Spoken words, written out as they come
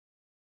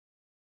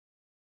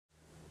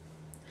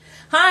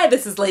Hi,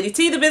 this is Lady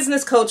T, the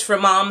business coach for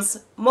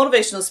moms,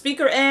 motivational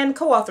speaker, and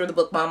co-author of the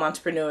book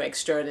Mompreneur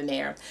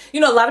Extraordinaire. You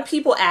know, a lot of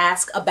people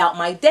ask about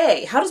my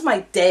day. How does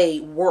my day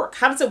work?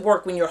 How does it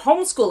work when you're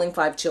homeschooling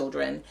 5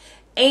 children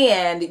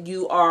and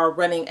you are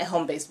running a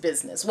home-based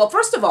business? Well,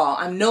 first of all,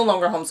 I'm no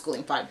longer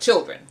homeschooling 5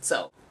 children.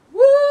 So,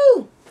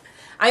 woo!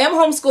 I am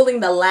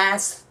homeschooling the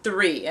last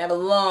 3. I have a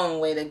long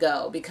way to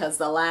go because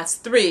the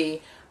last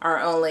 3 are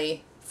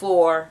only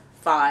 4,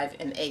 5,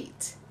 and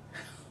 8.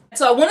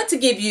 So I wanted to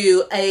give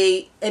you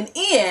an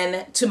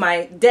in to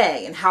my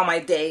day and how my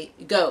day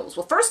goes.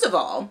 Well, first of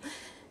all,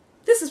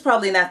 this is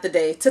probably not the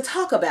day to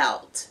talk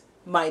about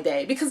my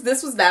day because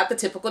this was not the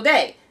typical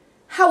day.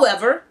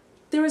 However,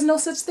 there is no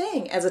such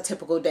thing as a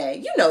typical day.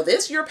 You know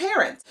this, you're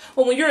parents.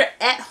 Well, when you're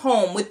at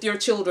home with your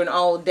children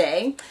all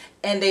day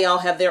and they all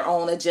have their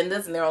own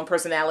agendas and their own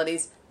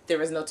personalities,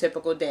 there is no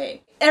typical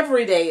day.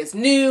 Every day is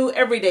new.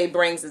 Every day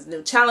brings us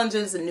new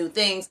challenges and new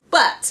things.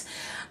 But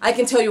I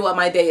can tell you what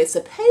my day is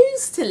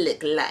supposed to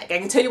look like. I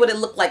can tell you what it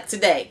looked like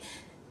today.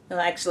 No,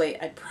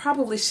 actually, I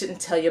probably shouldn't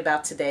tell you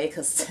about today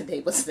because today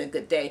wasn't a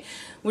good day.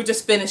 We're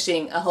just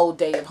finishing a whole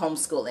day of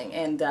homeschooling.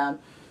 And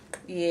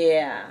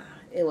yeah,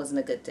 it wasn't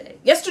a good day.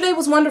 Yesterday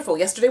was wonderful.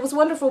 Yesterday was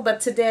wonderful. But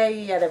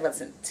today, yeah, it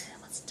wasn't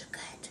too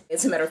good.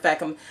 As a matter of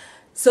fact, I'm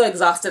so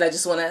exhausted. I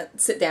just want to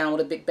sit down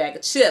with a big bag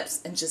of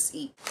chips and just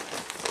eat.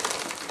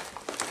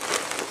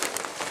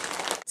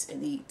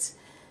 And eat.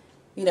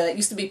 You know, it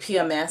used to be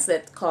PMS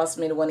that caused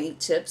me to want to eat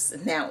chips,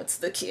 and now it's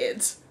the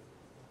kids.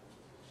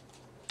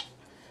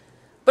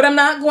 But I'm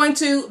not going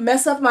to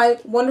mess up my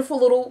wonderful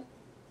little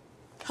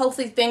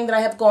healthy thing that I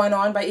have going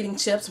on by eating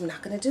chips. I'm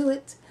not going to do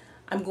it.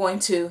 I'm going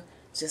to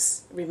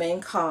just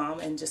remain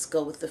calm and just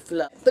go with the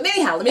flow. But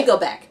anyhow, let me go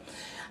back.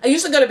 I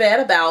usually go to bed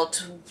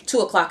about 2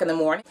 o'clock in the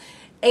morning,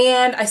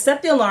 and I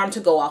set the alarm to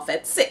go off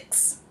at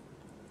 6.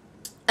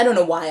 I don't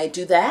know why I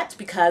do that,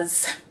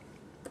 because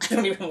I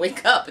don't even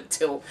wake up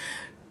until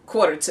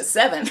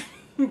 6:45,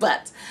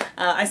 but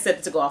I set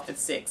it to go off at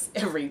 6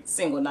 every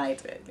single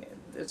night.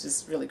 It's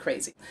just really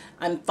crazy.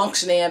 I'm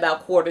functioning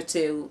about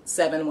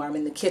 6:45 where I'm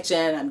in the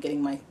kitchen. I'm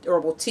getting my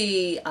herbal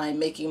tea. I'm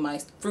making my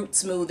fruit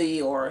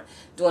smoothie or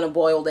doing a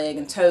boiled egg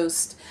and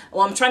toast.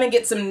 Well, I'm trying to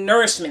get some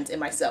nourishment in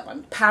myself.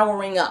 I'm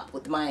powering up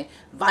with my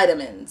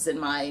vitamins and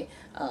my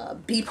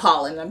bee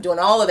pollen. I'm doing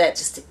all of that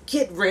just to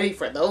get ready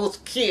for those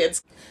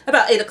kids.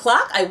 About 8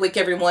 o'clock, I wake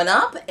everyone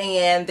up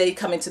and they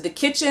come into the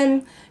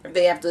kitchen.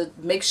 They have to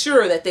make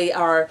sure that they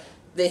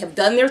have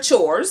done their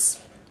chores,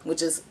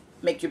 which is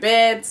make your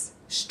beds,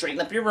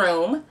 straighten up your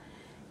room.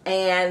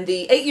 And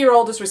the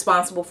 8-year-old is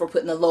responsible for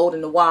putting the load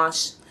in the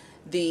wash.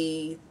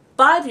 The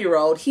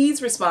 5-year-old,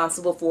 he's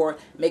responsible for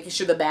making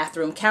sure the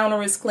bathroom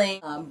counter is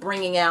clean,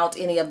 bringing out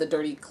any of the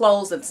dirty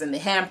clothes that's in the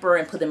hamper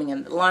and putting them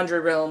in the laundry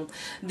room.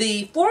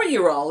 The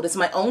 4-year-old is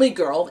my only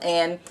girl,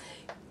 and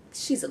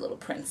she's a little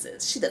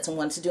princess. She doesn't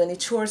want to do any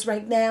chores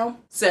right now.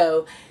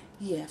 So,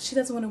 yeah, if she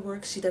doesn't want to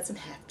work, she doesn't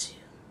have to.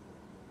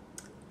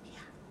 Yeah.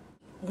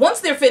 Once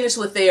they're finished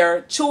with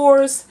their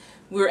chores,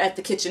 we're at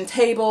the kitchen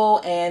table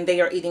and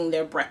they are eating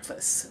their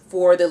breakfast.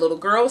 For the little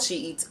girl, she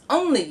eats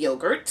only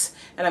yogurt,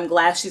 and I'm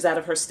glad she's out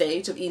of her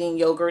stage of eating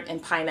yogurt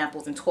and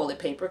pineapples and toilet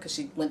paper because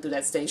she went through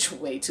that stage for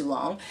way too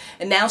long.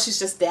 And now she's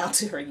just down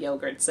to her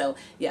yogurt. So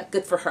yeah,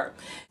 good for her.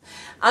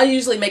 I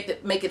usually make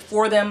it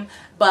for them,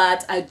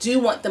 but I do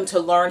want them to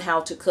learn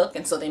how to cook,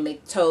 and so they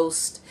make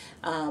toast.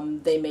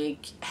 They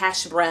make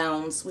hash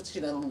browns, which,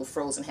 you know, little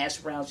frozen hash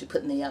browns you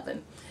put in the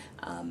oven.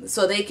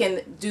 So they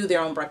can do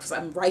their own breakfast.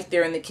 I'm right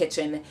there in the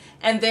kitchen.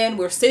 And then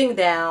we're sitting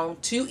down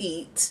to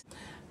eat.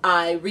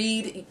 I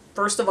read,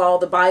 first of all,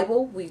 the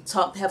Bible. We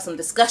have some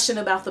discussion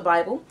about the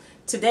Bible.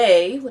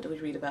 Today, what did we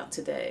read about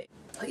today?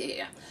 Oh,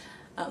 yeah.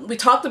 We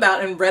talked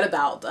about and read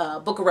about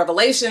Book of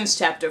Revelations,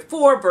 chapter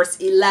 4, verse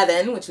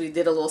 11, which we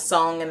did a little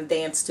song and a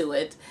dance to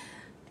it.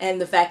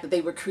 And the fact that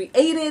they were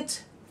created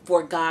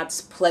for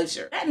God's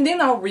pleasure. And then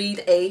I'll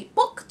read a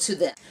book to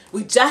them.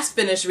 We just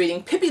finished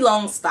reading Pippi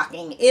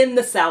Longstocking in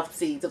the South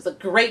Seas. It was a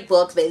great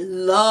book. They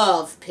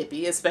love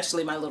Pippi,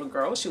 especially my little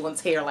girl. She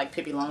wants hair like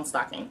Pippi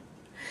Longstocking.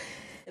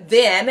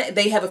 Then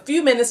they have a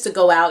few minutes to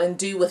go out and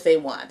do what they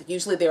want.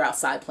 Usually they're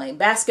outside playing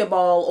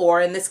basketball, or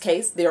in this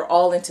case, they're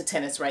all into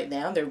tennis right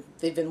now.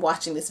 They've been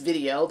watching this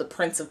video, The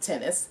Prince of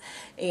Tennis,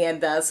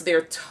 and so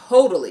they're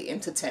totally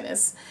into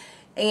tennis.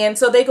 And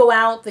so they go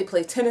out, they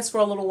play tennis for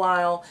a little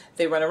while,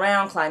 they run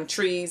around, climb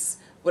trees,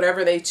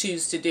 whatever they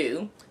choose to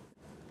do.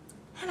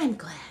 And I'm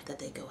glad that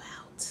they go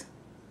out.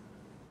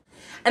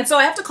 And so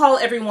I have to call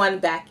everyone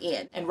back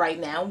in. And right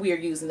now we are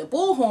using the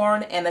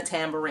bullhorn and the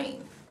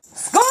tambourine.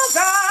 School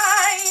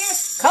time!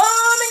 Come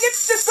and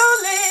get your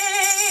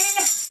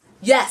schooling!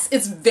 Yes,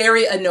 it's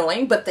very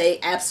annoying, but they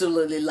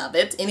absolutely love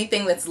it.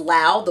 Anything that's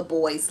loud, the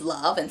boys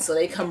love, and so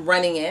they come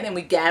running in and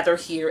we gather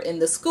here in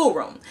the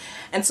schoolroom.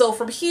 And so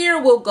from here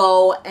we'll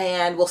go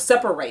and we'll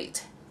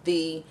separate.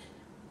 The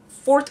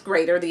 4th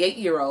grader, the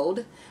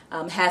 8-year-old,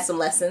 has some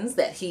lessons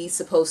that he's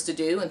supposed to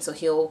do, and so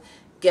he'll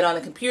get on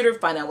the computer,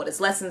 find out what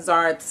his lessons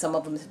are. Some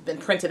of them have been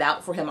printed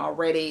out for him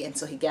already, and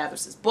so he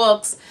gathers his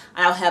books.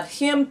 I'll have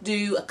him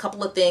do a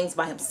couple of things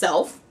by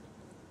himself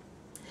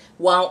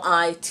while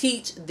I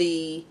teach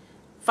the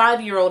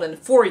 5-year-old and the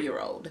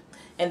 4-year-old,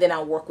 and then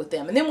I'll work with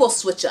them, and then we'll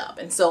switch up.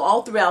 And so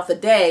all throughout the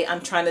day,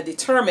 I'm trying to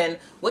determine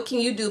what can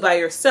you do by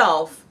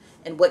yourself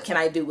and what can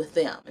I do with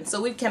them. And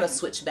so we kind of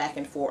switch back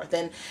and forth.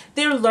 And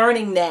they're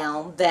learning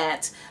now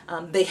that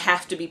they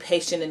have to be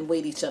patient and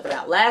wait each other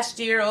out. Last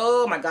year,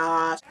 oh my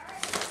gosh,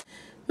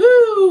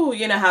 whoo,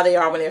 you know how they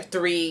are when they're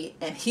 3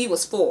 and he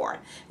was 4.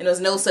 And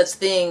there's no such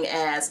thing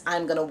as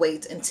I'm going to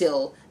wait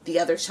until the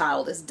other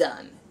child is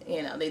done.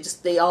 You know,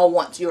 they all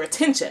want your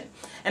attention.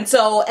 And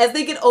so as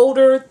they get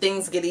older,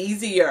 things get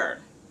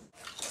easier.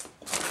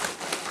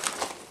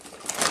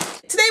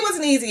 Today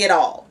wasn't easy at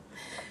all.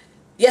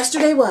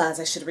 Yesterday was.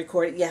 I should have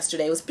recorded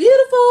yesterday. It was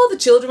beautiful. The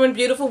children were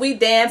beautiful. We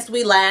danced,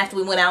 we laughed,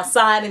 we went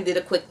outside and did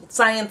a quick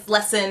science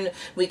lesson.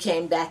 We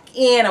came back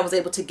in. I was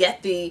able to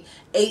get the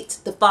 8,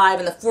 the 5,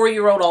 and the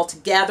 4-year-old all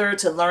together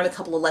to learn a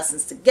couple of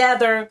lessons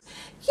together.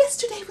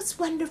 Yesterday was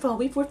wonderful.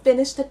 We were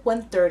finished at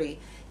 1:30.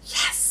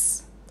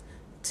 Yes.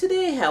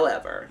 Today,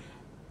 however,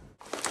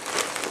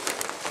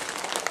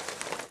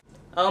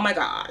 oh my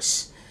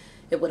gosh,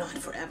 it went on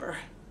forever.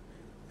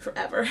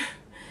 Forever.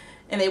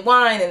 And they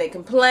whine and they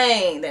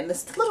complain. And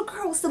it's the little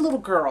girl. It's the little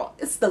girl.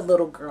 It's the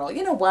little girl.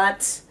 You know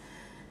what?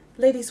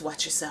 Ladies,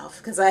 watch yourself,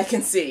 because I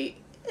can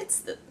see. It's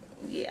the,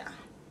 yeah.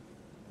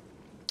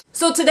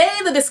 So today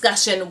the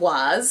discussion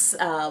was,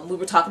 we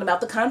were talking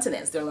about the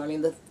continents. They're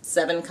learning the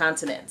 7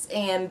 continents.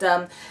 And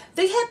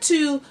they had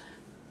to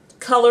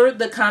color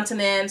the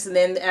continents, and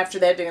then after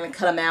that they're going to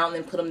cut them out and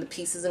then put them to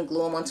pieces and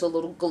glue them onto a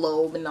little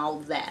globe and all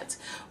of that.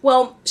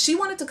 Well, she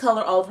wanted to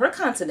color all of her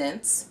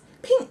continents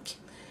pink,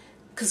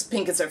 because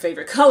pink is her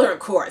favorite color, of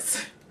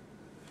course.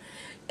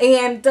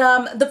 And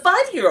the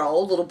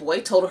 5-year-old little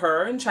boy told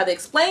her and tried to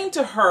explain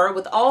to her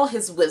with all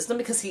his wisdom,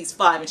 because he's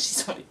 5 and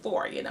she's only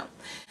 4, you know,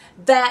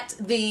 that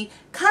the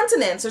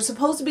continents are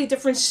supposed to be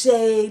different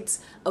shades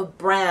of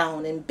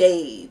brown and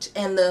beige,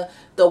 and the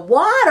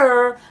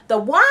water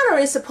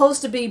is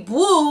supposed to be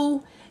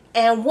blue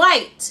and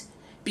white,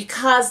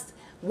 because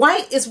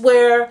white is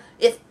where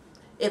it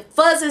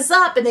fuzzes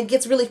up and it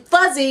gets really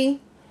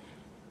fuzzy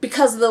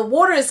because the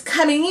water is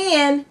coming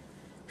in.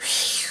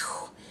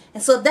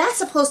 And so that's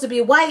supposed to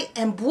be white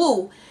and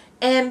blue,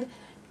 and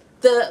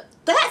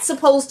that's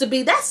supposed to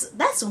be that's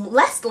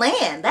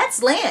land.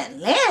 That's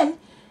land. Land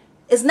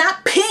is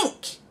not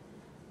pink,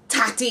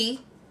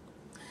 Tati.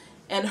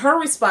 And her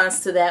response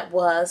to that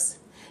was,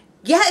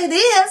 yeah, it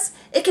is.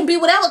 It can be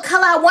whatever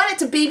color I want it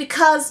to be,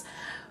 because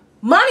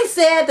Mommy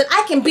said that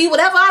I can be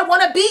whatever I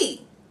want to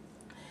be.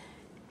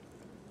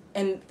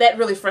 And that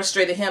really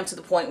frustrated him to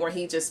the point where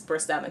he just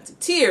burst out into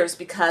tears,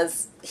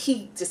 because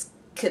he just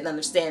couldn't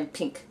understand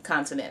pink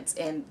continents.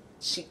 And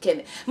she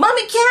can,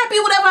 Mommy can't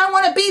be whatever I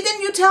want to be.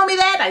 Didn't you tell me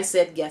that? I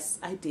said, yes,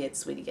 I did,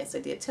 sweetie. Yes, I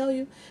did tell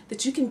you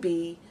that you can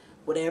be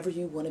whatever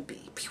you want to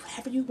be. Be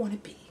whatever you want to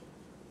be.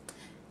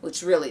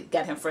 Which really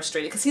got him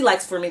frustrated, because he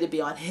likes for me to be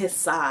on his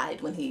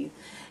side when he...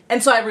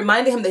 And so I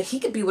reminded him that he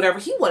could be whatever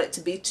he wanted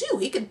to be too.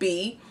 He could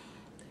be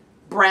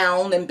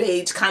brown and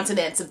beige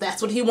continents if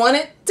that's what he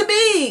wanted to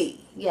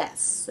be.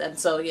 Yes. And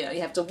so, you know,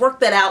 you have to work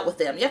that out with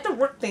them. You have to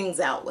work things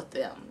out with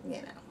them,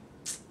 you know.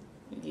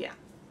 Yeah.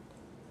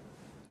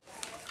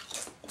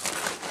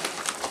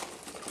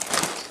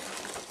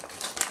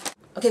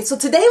 Okay, so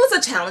today was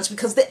a challenge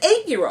because the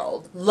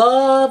 8-year-old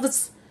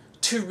loves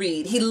to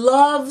read. He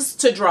loves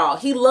to draw.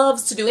 He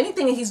loves to do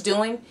anything that he's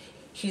doing.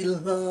 He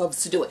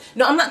loves to do it.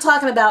 No, I'm not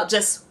talking about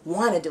just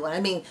want to do it. I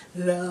mean,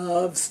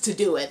 loves to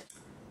do it.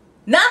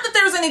 Not that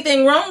there's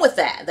anything wrong with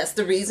that. That's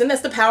the reason.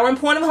 That's the power and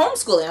point of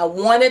homeschooling. I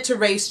wanted to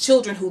raise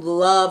children who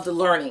loved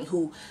learning,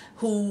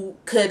 who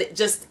could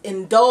just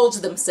indulge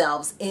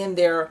themselves in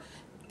their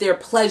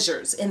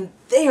pleasures, in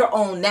their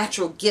own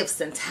natural gifts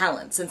and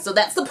talents. And so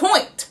that's the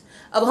point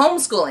of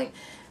homeschooling.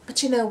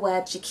 But you know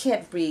what? You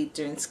can't read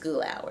during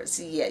school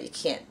hours. Yeah, you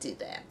can't do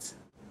that.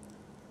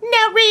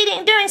 No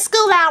reading during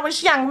school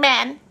hours, young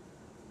man.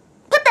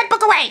 Put that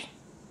book away.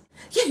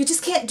 Yeah, you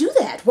just can't do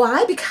that.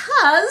 Why?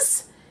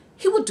 Because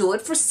he would do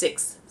it for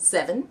 6,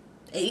 7,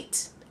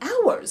 8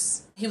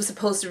 hours. He was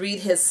supposed to read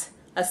his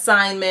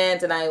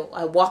assignment, and I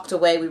walked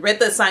away. We read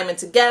the assignment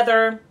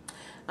together.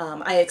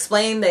 I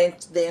explained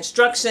the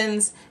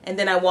instructions, and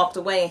then I walked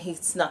away, and he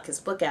snuck his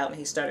book out and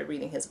he started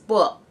reading his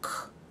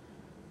book.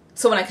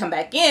 So when I come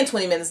back in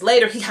 20 minutes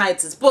later, he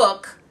hides his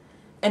book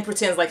and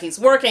pretends like he's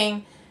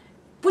working,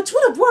 which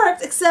would have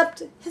worked,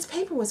 except his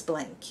paper was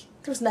blank.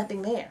 There was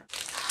nothing there.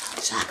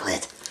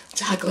 Chocolate,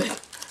 chocolate.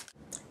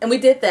 And we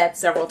did that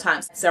several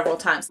times. And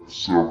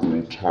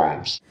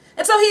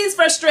so he's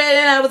frustrated,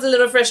 and I was a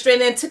little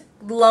frustrated, and it took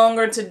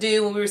longer to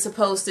do what we were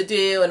supposed to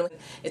do, and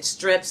it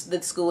stretched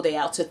the school day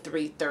out to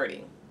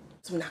 3:30.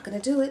 So I'm not going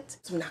to do it.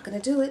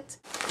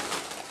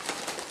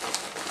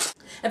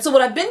 And so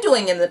what I've been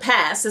doing in the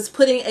past is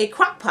putting a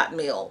crock pot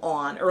meal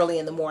on early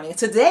in the morning.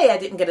 Today I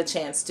didn't get a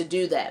chance to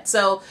do that.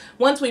 So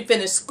once we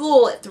finish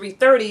school at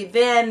 3:30,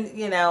 then,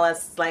 you know,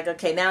 it's like,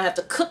 okay, now I have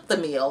to cook the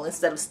meal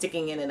instead of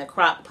sticking it in a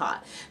crock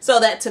pot. So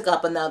that took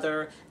up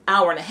another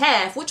hour and a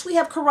half, which we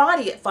have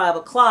karate at 5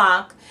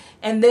 o'clock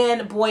and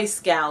then Boy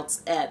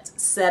Scouts at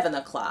 7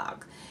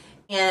 o'clock.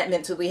 And it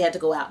meant that we had to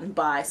go out and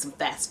buy some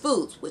fast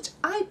foods, which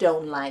I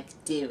don't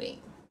like doing.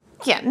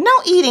 Yeah, no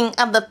eating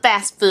of the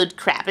fast food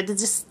crap.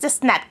 It's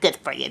just not good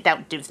for you.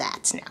 Don't do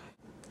that now.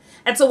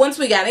 And so once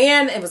we got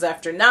in, it was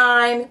after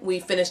 9. We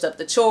finished up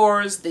the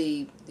chores,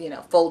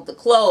 fold the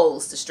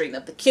clothes, to straighten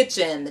up the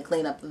kitchen, to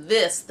clean up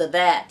this, the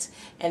that.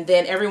 And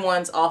then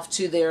everyone's off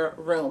to their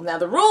room. Now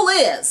the rule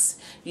is,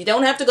 you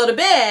don't have to go to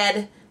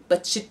bed,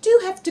 but you do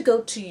have to go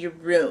to your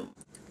room.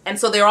 And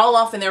so they're all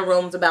off in their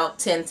rooms about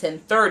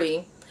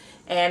 10:30.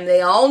 And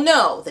they all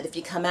know that if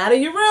you come out of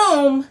your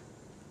room,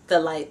 the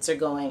lights are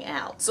going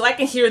out. So I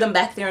can hear them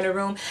back there in the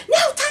room. No,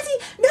 Tati,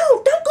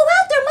 no, don't go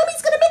out there.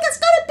 Mommy's going to make us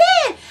go to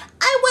bed.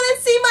 I want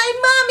to see my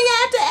mommy. I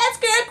have to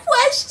ask her a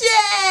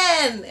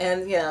question.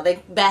 And, you know,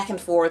 they back and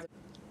forth.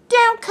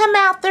 Don't come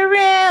out the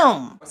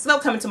room. So they'll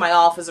come into my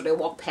office or they'll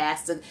walk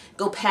past and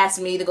go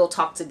past me to go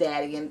talk to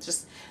Daddy and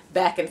just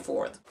back and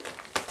forth.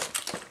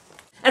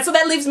 And so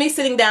that leaves me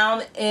sitting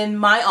down in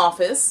my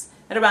office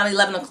at around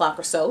 11 o'clock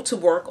or so to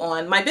work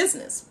on my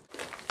business.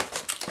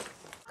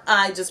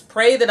 I just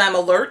pray that I'm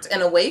alert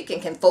and awake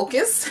and can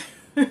focus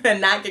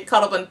and not get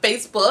caught up on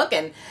Facebook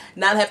and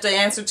not have to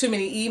answer too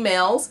many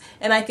emails,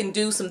 and I can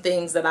do some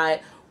things that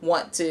I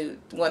want to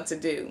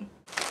do.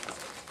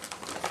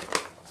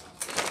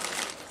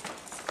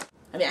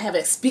 I mean, I have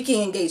a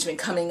speaking engagement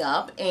coming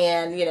up,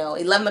 and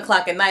 11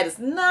 o'clock at night is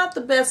not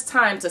the best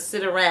time to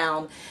sit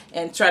around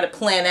and try to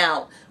plan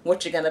out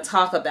what you're going to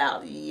talk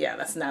about. Yeah,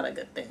 that's not a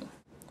good thing.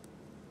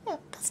 Yeah,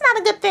 that's not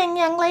a good thing,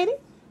 young lady.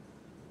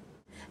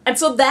 And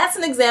so that's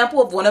an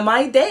example of one of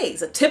my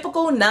days, a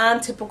typical,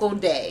 non-typical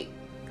day.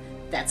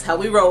 That's how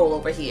we roll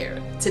over here.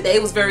 Today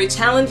was very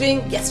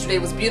challenging. Yesterday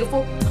was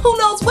beautiful. Who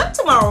knows what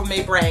tomorrow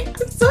may bring?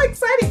 I'm so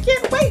excited.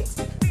 Can't wait.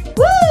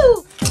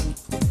 Woo!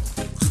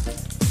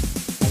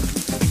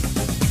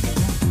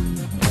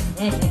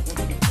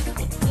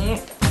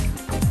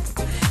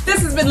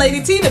 This has been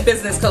Lady T, the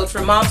business coach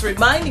for moms,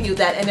 reminding you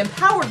that an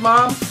empowered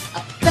mom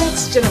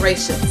affects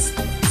generations.